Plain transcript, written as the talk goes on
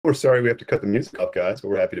We're sorry we have to cut the music off, guys, but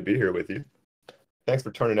we're happy to be here with you. Thanks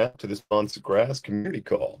for turning out to this month's Grass community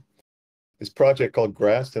call. This project called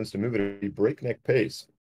Grass tends to move at a breakneck pace.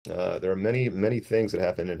 There are many things that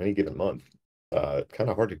happen in any given month. Kind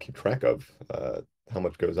of hard to keep track of how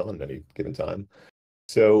much goes on at any given time.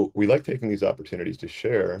 So we like taking these opportunities to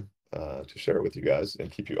share it with you guys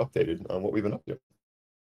and keep you updated on what we've been up to.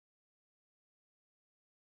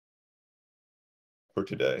 For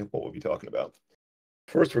today, what we'll be talking about.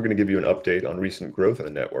 First, we're going to give you an update on recent growth in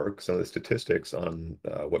the network, some of the statistics on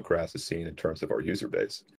what Grass has seen in terms of our user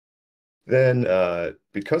base. Then,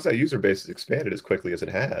 because that user base has expanded as quickly as it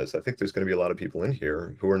has, I think there's going to be a lot of people in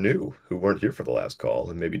here who are new, who weren't here for the last call,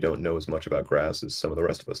 and maybe don't know as much about Grass as some of the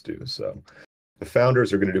rest of us do. So the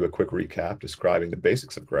founders are going to do a quick recap describing the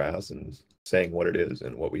basics of Grass and saying what it is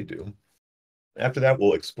and what we do. After that,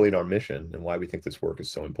 we'll explain our mission and why we think this work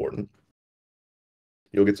is so important.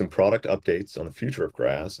 You'll get some product updates on the future of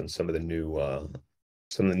Grass and some of the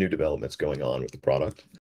new developments going on with the product.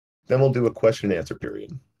 Then we'll do a question and answer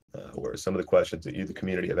period, where some of the questions that you, the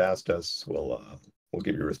community, have asked us, we'll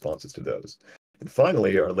give you responses to those. And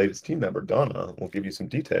finally, our latest team member, Donna, will give you some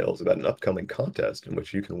details about an upcoming contest in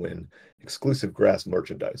which you can win exclusive Grass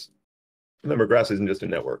merchandise. Remember, Grass isn't just a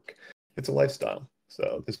network; it's a lifestyle.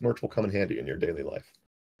 So this merch will come in handy in your daily life.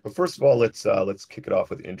 But first of all, let's kick it off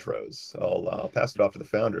with intros. I'll pass it off to the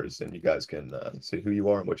founders, and you guys can say who you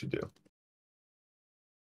are and what you do.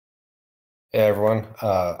 Hey everyone,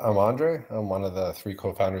 I'm Andre. I'm one of the 3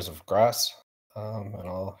 co-founders of Grass, and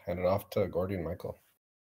I'll hand it off to Gordy and Michael.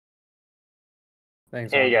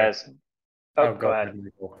 Thanks. Hey Andre. guys. Oh, go ahead.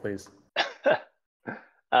 Michael, please.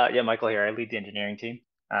 Yeah, Michael here. I lead the engineering team.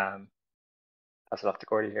 Pass it off to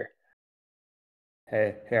Gordy here.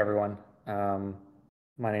 Hey everyone.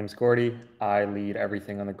 My name's Gordy. I lead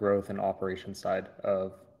everything on the growth and operations side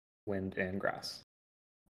of Wind and Grass.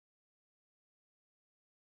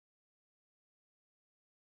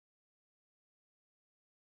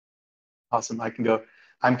 Awesome, I can go.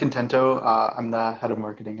 I'm Contento. I'm the head of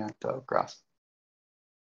marketing at Grass.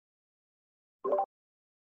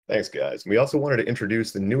 Thanks, guys. We also wanted to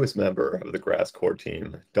introduce the newest member of the Grass core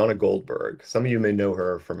team, Donna Goldberg. Some of you may know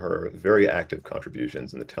her from her very active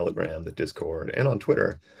contributions in the Telegram, the Discord, and on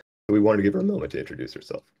Twitter. So we wanted to give her a moment to introduce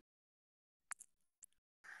herself.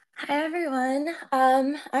 Hi, everyone.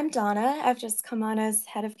 I'm Donna. I've just come on as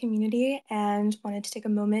head of community and wanted to take a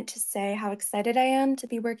moment to say how excited I am to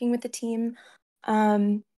be working with the team.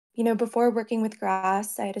 Before working with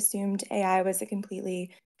Grass, I had assumed AI was a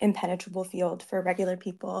completely impenetrable field for regular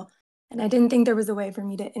people, and I didn't think there was a way for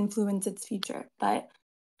me to influence its future. But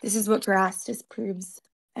this is what Grass disproves,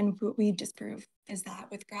 and what we disprove is that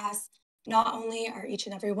with Grass, not only are each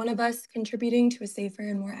and every one of us contributing to a safer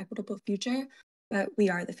and more equitable future, but we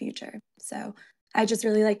are the future. So I just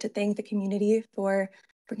really like to thank the community for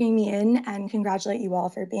bringing me in and congratulate you all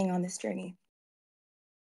for being on this journey.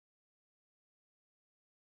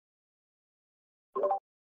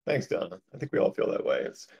 Thanks, Donna. I think we all feel that way.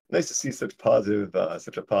 It's nice to see such a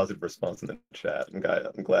positive response in the chat.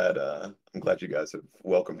 I'm glad you guys have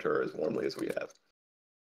welcomed her as warmly as we have.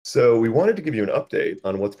 So we wanted to give you an update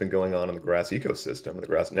on what's been going on in the Grass ecosystem, the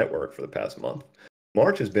Grass network for the past month.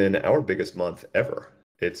 March has been our biggest month ever.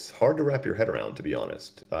 It's hard to wrap your head around, to be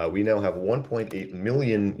honest. We now have 1.8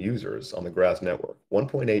 million users on the Grass network,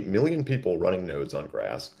 1.8 million people running nodes on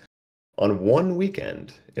Grass. On one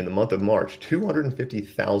weekend in the month of March,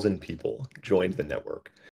 250,000 people joined the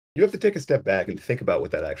network. You have to take a step back and think about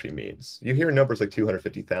what that actually means. You hear numbers like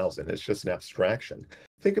 250,000, it's just an abstraction.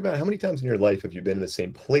 Think about how many times in your life have you been in the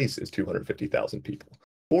same place as 250,000 people?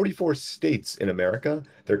 44 states in America,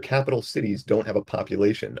 their capital cities don't have a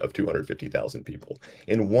population of 250,000 people.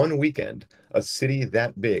 In one weekend, a city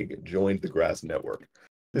that big joined the Grass network.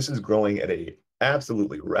 This is growing at an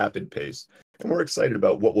absolutely rapid pace, and we're excited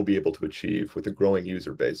about what we'll be able to achieve with a growing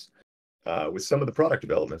user base, with some of the product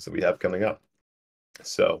developments that we have coming up.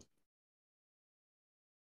 So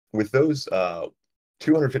with those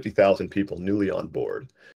 250,000 people newly on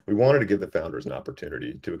board, we wanted to give the founders an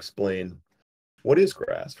opportunity to explain what is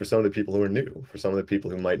Grass for some of the people who are new, for some of the people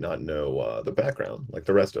who might not know the background like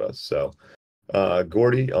the rest of us. So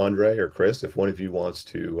Gordy, Andre, or Chris, if one of you wants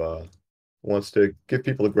to give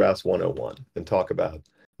people a Grass 101 and talk about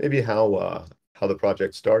maybe how the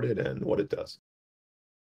project started and what it does.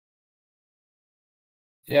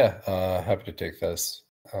 Yeah, happy to take this.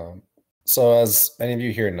 So as many of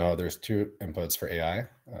you here know, there's 2 inputs for AI.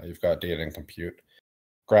 You've got data and compute.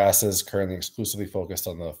 Grass is currently exclusively focused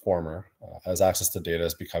on the former, as access to data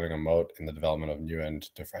is becoming a moat in the development of new and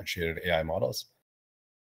differentiated AI models.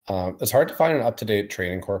 It's hard to find an up-to-date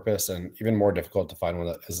training corpus, and even more difficult to find one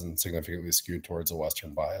that isn't significantly skewed towards a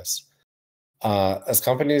Western bias. As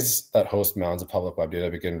companies that host mounds of public web data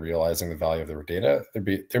begin realizing the value of their data,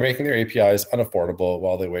 they're making their APIs unaffordable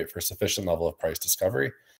while they wait for a sufficient level of price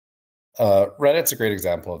discovery. Reddit's a great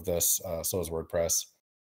example of this, so is WordPress.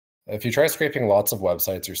 If you try scraping lots of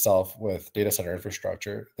websites yourself with data center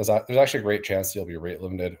infrastructure, there's actually a great chance you'll be rate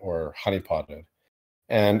limited or honeypotted.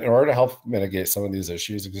 And in order to help mitigate some of these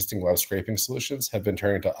issues, existing web scraping solutions have been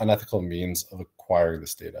turning to unethical means of acquiring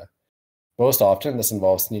this data. Most often, this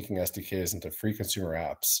involves sneaking SDKs into free consumer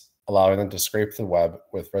apps, allowing them to scrape the web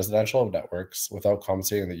with residential networks without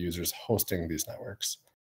compensating the users hosting these networks.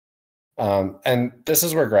 And this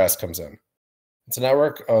is where Grass comes in. It's a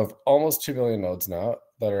network of almost 2 million nodes now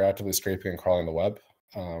that are actively scraping and crawling the web.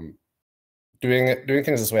 Doing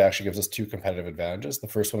things this way actually gives us two competitive advantages. The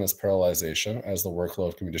first one is parallelization, as the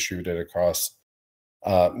workload can be distributed across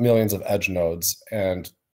millions of edge nodes.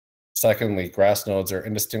 And secondly, Grass nodes are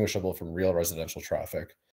indistinguishable from real residential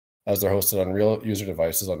traffic, as they're hosted on real user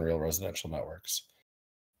devices on real residential networks.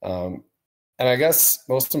 And I guess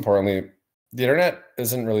most importantly, the internet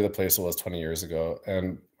isn't really the place it was 20 years ago.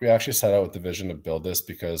 And we actually set out with the vision to build this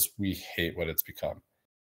because we hate what it's become.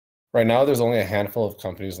 Right now, there's only a handful of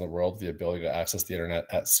companies in the world with the ability to access the internet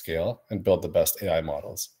at scale and build the best AI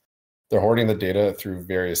models. They're hoarding the data through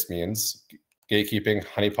various means, gatekeeping,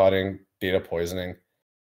 honeypotting, data poisoning.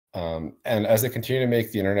 And as they continue to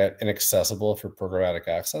make the internet inaccessible for programmatic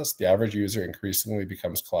access, the average user increasingly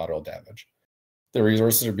becomes collateral damage. The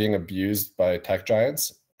resources are being abused by tech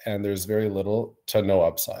giants, and there's very little to no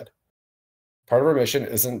upside. Part of our mission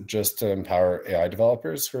isn't just to empower AI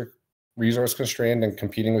developers who are resource constrained and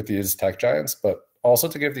competing with these tech giants, but also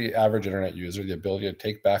to give the average internet user the ability to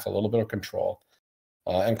take back a little bit of control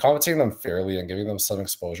and compensating them fairly and giving them some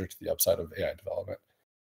exposure to the upside of AI development.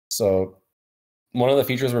 So one of the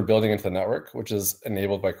features we're building into the network, which is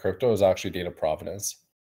enabled by crypto, is actually data provenance.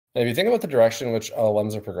 And if you think about the direction in which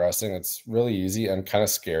LLMs are progressing, it's really easy and kind of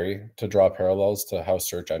scary to draw parallels to how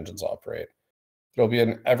search engines operate. There'll be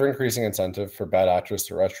an ever-increasing incentive for bad actors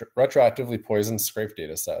to retroactively poison scrape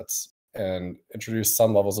data sets and introduce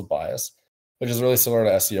some levels of bias, which is really similar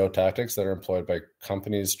to SEO tactics that are employed by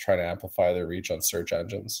companies trying to amplify their reach on search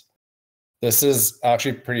engines. This is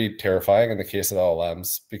actually pretty terrifying in the case of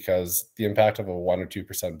LLMs because the impact of a 1 or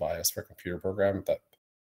 2% bias for a computer program that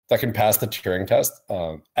can pass the Turing test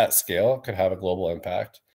at scale could have a global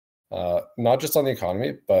impact, not just on the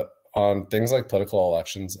economy, but on things like political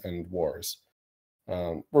elections and wars.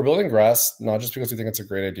 We're building Grass not just because we think it's a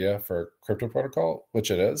great idea for crypto protocol,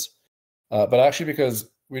 which it is, but actually because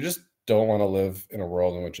we just don't want to live in a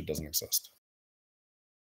world in which it doesn't exist.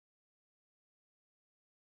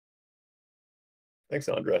 Thanks,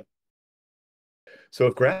 Andre. So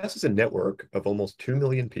if Grass is a network of almost 2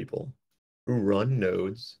 million people who run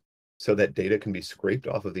nodes so that data can be scraped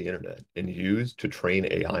off of the internet and used to train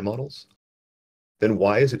AI models, then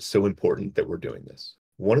why is it so important that we're doing this?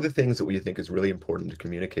 One of the things that we think is really important to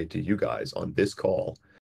communicate to you guys on this call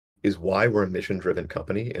is why we're a mission-driven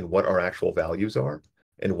company and what our actual values are,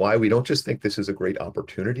 and why we don't just think this is a great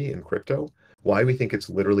opportunity in crypto, why we think it's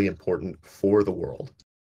literally important for the world.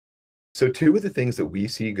 So two of the things that we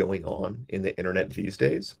see going on in the internet these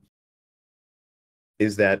days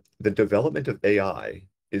is that the development of AI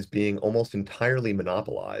is being almost entirely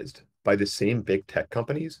monopolized by the same big tech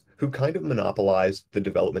companies who kind of monopolized the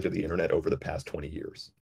development of the internet over the past 20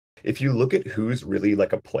 years. If you look at who's really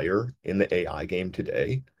like a player in the AI game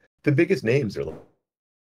today, the biggest names are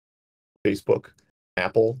Facebook,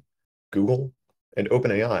 Apple, Google, and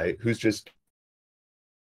OpenAI, who's just,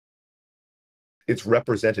 it's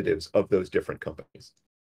representatives of those different companies.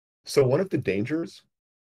 So one of the dangers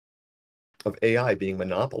of AI being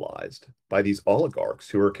monopolized by these oligarchs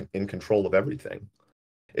who are in control of everything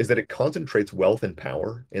is that it concentrates wealth and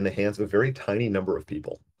power in the hands of a very tiny number of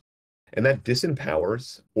people. And that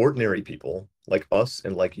disempowers ordinary people like us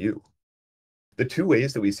and like you. The two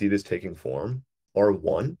ways that we see this taking form are,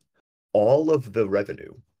 one, all of the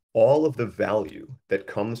revenue, all of the value that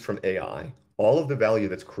comes from AI, all of the value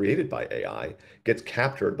that's created by AI gets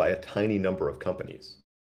captured by a tiny number of companies.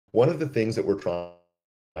 One of the things that we're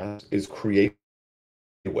trying is create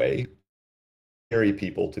a way for ordinary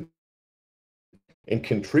people to and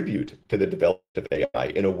contribute to the development of AI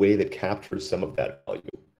in a way that captures some of that value.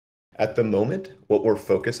 At the moment, what we're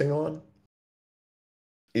focusing on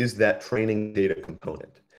is that training data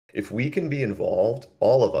component. If we can be involved,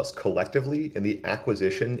 all of us collectively, in the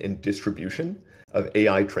acquisition and distribution of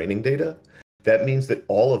AI training data, that means that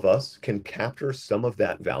all of us can capture some of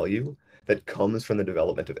that value that comes from the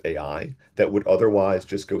development of AI that would otherwise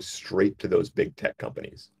just go straight to those big tech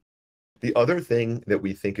companies. The other thing that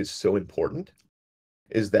we think is so important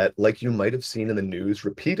is that, like you might have seen in the news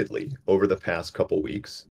repeatedly over the past couple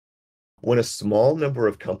weeks, when a small number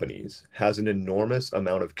of companies has an enormous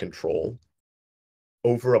amount of control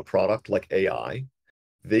over a product like AI,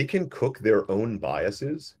 they can cook their own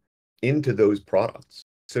biases into those products.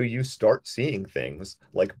 So you start seeing things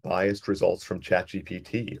like biased results from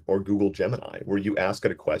ChatGPT or Google Gemini, where you ask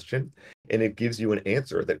it a question and it gives you an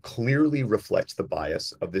answer that clearly reflects the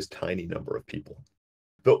bias of this tiny number of people.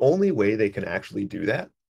 The only way they can actually do that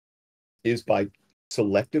is by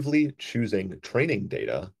selectively choosing training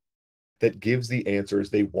data that gives the answers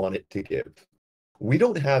they want it to give. We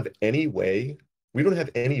don't have any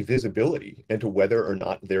visibility into whether or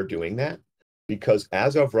not they're doing that, because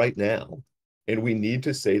as of right now, and we need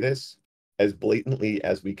to say this as blatantly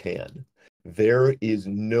as we can, there is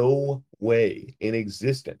no way in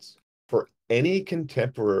existence for any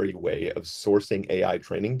contemporary way of sourcing AI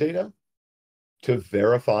training data to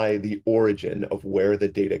verify the origin of where the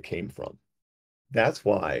data came from. That's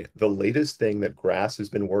why the latest thing that Grass has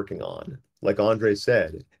been working on, like Andre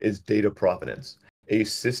said, is data provenance, a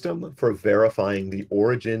system for verifying the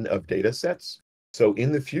origin of data sets. So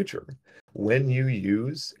in the future, when you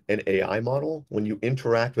use an AI model, when you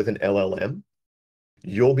interact with an LLM,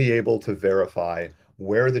 you'll be able to verify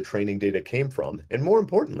where the training data came from. And more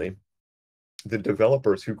importantly, the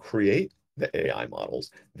developers who create the AI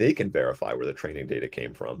models, they can verify where the training data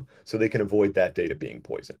came from so they can avoid that data being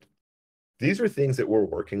poisoned. These are things that we're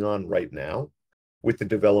working on right now with the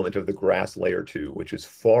development of the Grass Layer 2, which is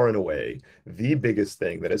far and away the biggest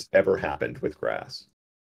thing that has ever happened with Grass.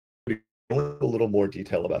 To go into a little more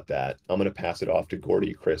detail about that, I'm going to pass it off to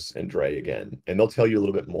Gordy, Chris, and Dre again, and they'll tell you a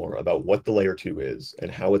little bit more about what the Layer 2 is and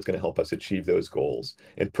how it's going to help us achieve those goals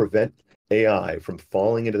and prevent AI from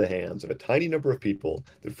falling into the hands of a tiny number of people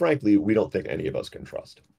that, frankly, we don't think any of us can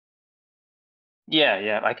trust.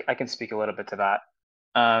 Yeah, I can speak a little bit to that.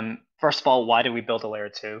 First of all, why did we build a layer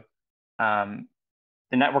 2?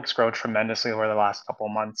 The network's grown tremendously over the last couple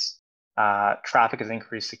of months. Traffic has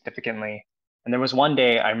increased significantly. And there was one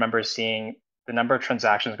day I remember seeing the number of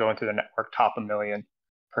transactions going through the network top 1 million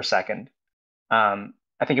per second. I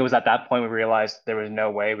think it was at that point we realized there was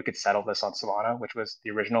no way we could settle this on Solana, which was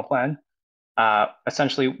the original plan.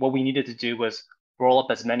 Essentially, what we needed to do was roll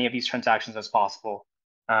up as many of these transactions as possible,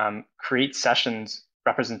 create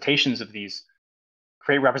representations of these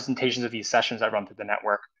sessions that run through the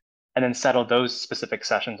network, and then settle those specific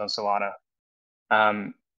sessions on Solana.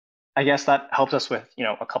 I guess that helps us with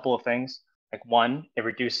a couple of things. Like one, it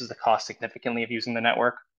reduces the cost significantly of using the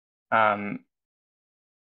network.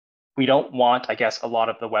 We don't want, I guess, a lot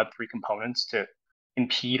of the Web3 components to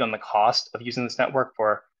impede on the cost of using this network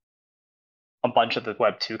for a bunch of the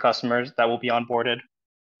Web2 customers that will be onboarded.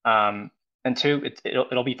 And two,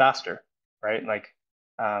 it'll be faster, right? Like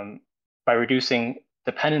by reducing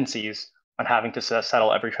dependencies on having to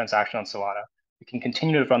settle every transaction on Solana, we can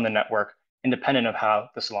continue to run the network independent of how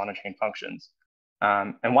the Solana chain functions.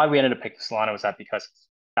 And why we ended up picking Solana was that because it's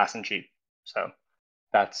fast and cheap. So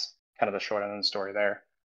that's kind of the short end of the story there.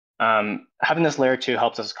 Having this layer 2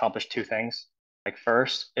 helps us accomplish two things. Like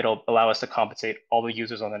first, it'll allow us to compensate all the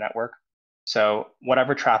users on the network. So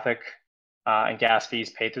whatever traffic and gas fees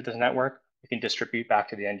paid through this network, we can distribute back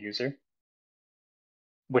to the end user,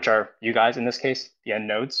 which are you guys in this case, the end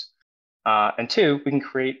nodes. And two, we can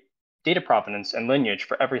create data provenance and lineage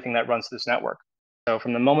for everything that runs through this network. So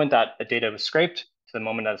from the moment that the data was scraped to the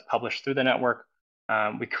moment that it's published through the network,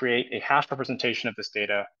 we create a hash representation of this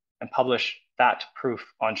data and publish that proof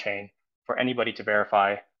on chain for anybody to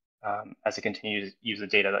verify as it continues to use the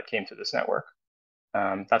data that came through this network.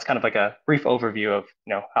 That's kind of like a brief overview of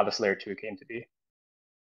how this layer 2 came to be.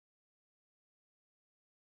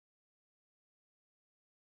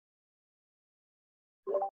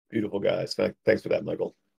 Beautiful, guys. Thanks for that,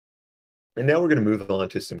 Michael. And now we're going to move on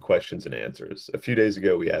to some questions and answers. A few days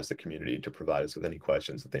ago, we asked the community to provide us with any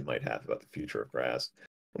questions that they might have about the future of Grass.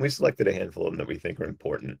 And we selected a handful of them that we think are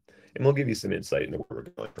important, and we'll give you some insight into where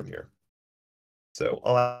we're going from here. So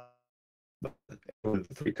the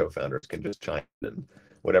three co-founders can just chime in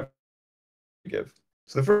whatever you give.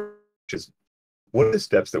 So the first is, what are the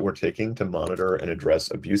steps that we're taking to monitor and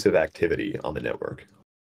address abusive activity on the network?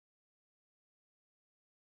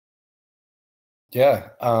 Yeah.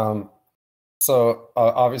 So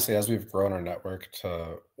obviously, as we've grown our network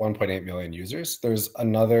to 1.8 million users, there's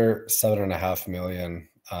another 7.5 million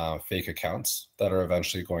fake accounts that are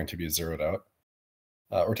eventually going to be zeroed out.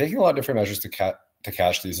 We're taking a lot of different measures to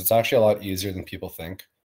catch these. It's actually a lot easier than people think.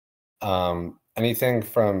 anything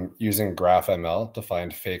from using GraphML to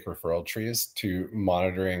find fake referral trees to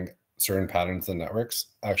monitoring certain patterns in networks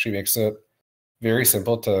actually makes it very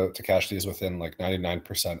simple to catch these within like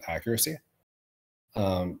 99% accuracy.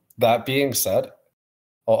 That being said,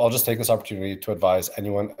 I'll just take this opportunity to advise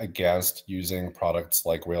anyone against using products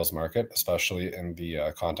like Whales Market, especially in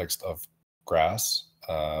the context of grass,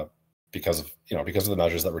 because of the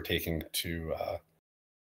measures that we're taking to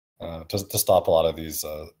stop a lot of these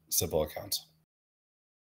Sybil accounts.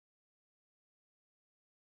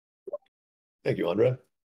 Thank you, Andre.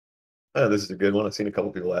 This is a good one. I've seen a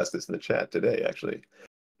couple people ask this in the chat today, actually.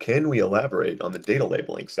 Can we elaborate on the data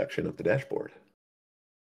labeling section of the dashboard?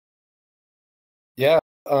 Yeah.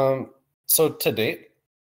 So to date,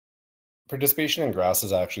 participation in grass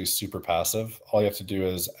is actually super passive. All you have to do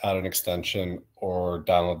is add an extension or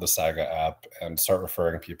download the Saga app and start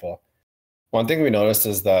referring people. One thing we noticed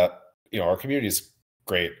is that our community is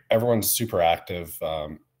great. Everyone's super active,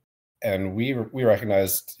 and we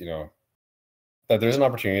recognized that there's an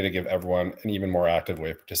opportunity to give everyone an even more active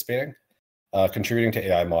way of participating, contributing to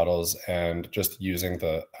AI models, and just using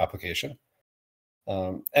the application.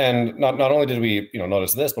 And not only did we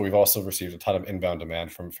notice this, but we've also received a ton of inbound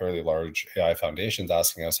demand from fairly large AI foundations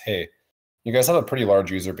asking us, hey, you guys have a pretty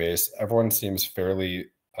large user base. Everyone seems fairly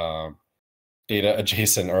data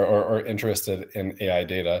adjacent or interested in AI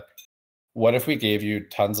data. What if we gave you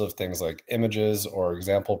tons of things like images or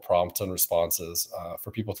example prompts and responses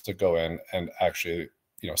for people to go in and actually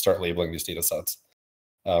start labeling these data sets?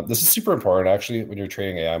 This is super important actually when you're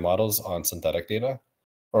training AI models on synthetic data,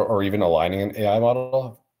 or even aligning an AI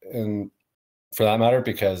model, and for that matter,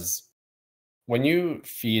 because when you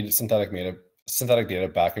feed synthetic data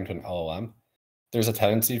back into an LLM, there's a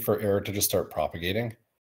tendency for error to just start propagating,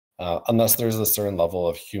 unless there's a certain level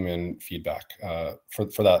of human feedback for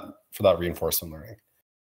that reinforcement learning.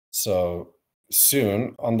 So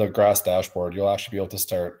soon on the Grass dashboard, you'll actually be able to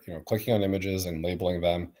start clicking on images and labeling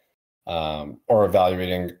them, or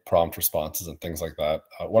evaluating prompt responses and things like that.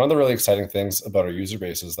 One of the really exciting things about our user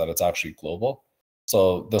base is that it's actually global.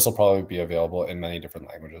 So this will probably be available in many different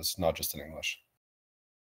languages, not just in English.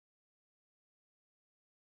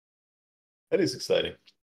 That is exciting.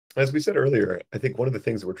 As we said earlier, I think one of the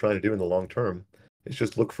things that we're trying to do in the long term is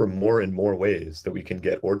just look for more and more ways that we can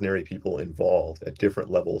get ordinary people involved at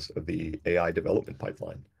different levels of the AI development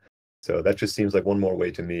pipeline. So that just seems like one more way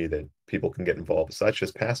to me that people can get involved besides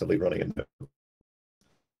just passively running a node.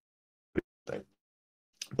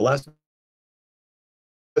 The last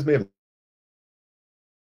may have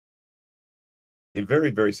a very,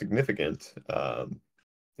 very significant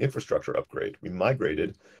infrastructure upgrade. We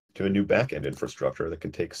migrated to a new backend infrastructure that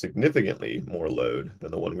can take significantly more load than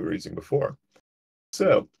the one we were using before.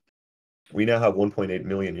 So we now have 1.8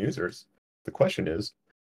 million users. The question is,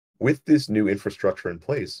 with this new infrastructure in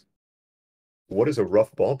place, what is a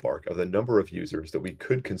rough ballpark of the number of users that we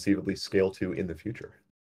could conceivably scale to in the future?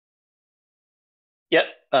 Yep,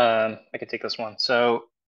 I can take this one. So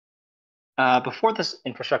before this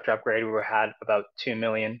infrastructure upgrade, we had about 2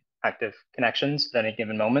 million active connections at any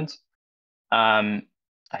given moment. I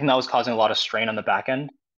think that was causing a lot of strain on the back end.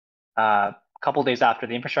 A couple days after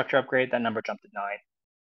the infrastructure upgrade, that number jumped to 9.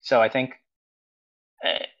 So I think,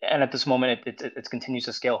 and at this moment, it continues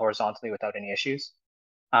to scale horizontally without any issues.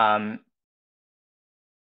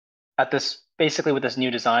 Basically with this new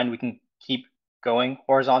design, we can keep going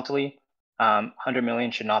horizontally. 100 million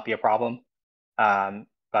should not be a problem.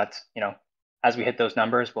 But as we hit those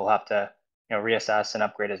numbers, we'll have to reassess and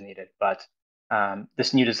upgrade as needed. But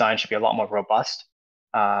this new design should be a lot more robust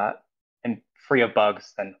and free of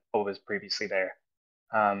bugs than what was previously there.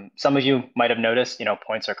 Some of you might have noticed,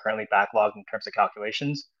 points are currently backlogged in terms of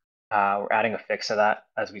calculations. We're adding a fix to that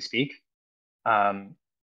as we speak.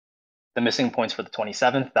 The missing points for the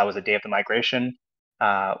 27th, that was the day of the migration.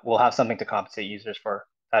 We'll have something to compensate users for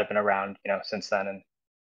that have been around, since then, and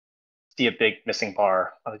see a big missing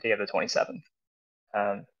bar on the day of the 27th.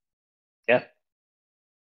 Yeah.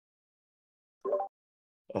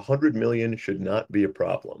 100 million should not be a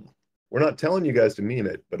problem. We're not telling you guys to meme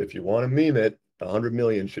it, but if you want to meme it, 100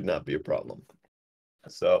 million should not be a problem.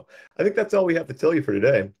 So I think that's all we have to tell you for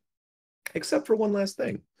today, except for one last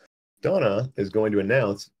thing. Donna is going to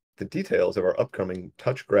announce the details of our upcoming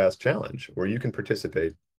Touch Grass Challenge, where you can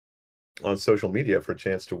participate on social media for a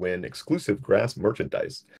chance to win exclusive grass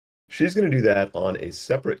merchandise. She's going to do that on a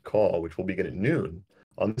separate call, which will begin at noon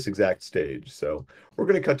on this exact stage. So we're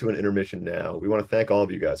going to cut to an intermission now. We want to thank all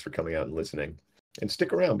of you guys for coming out and listening. And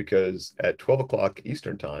stick around because at 12 o'clock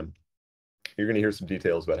Eastern time, you're going to hear some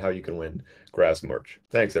details about how you can win grass merch.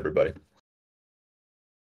 Thanks, everybody.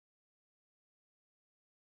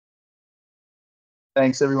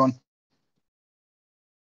 Thanks, everyone.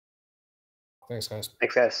 Thanks, guys.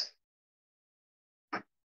 Thanks, guys.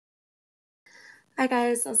 Bye,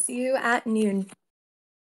 guys. I'll see you at noon.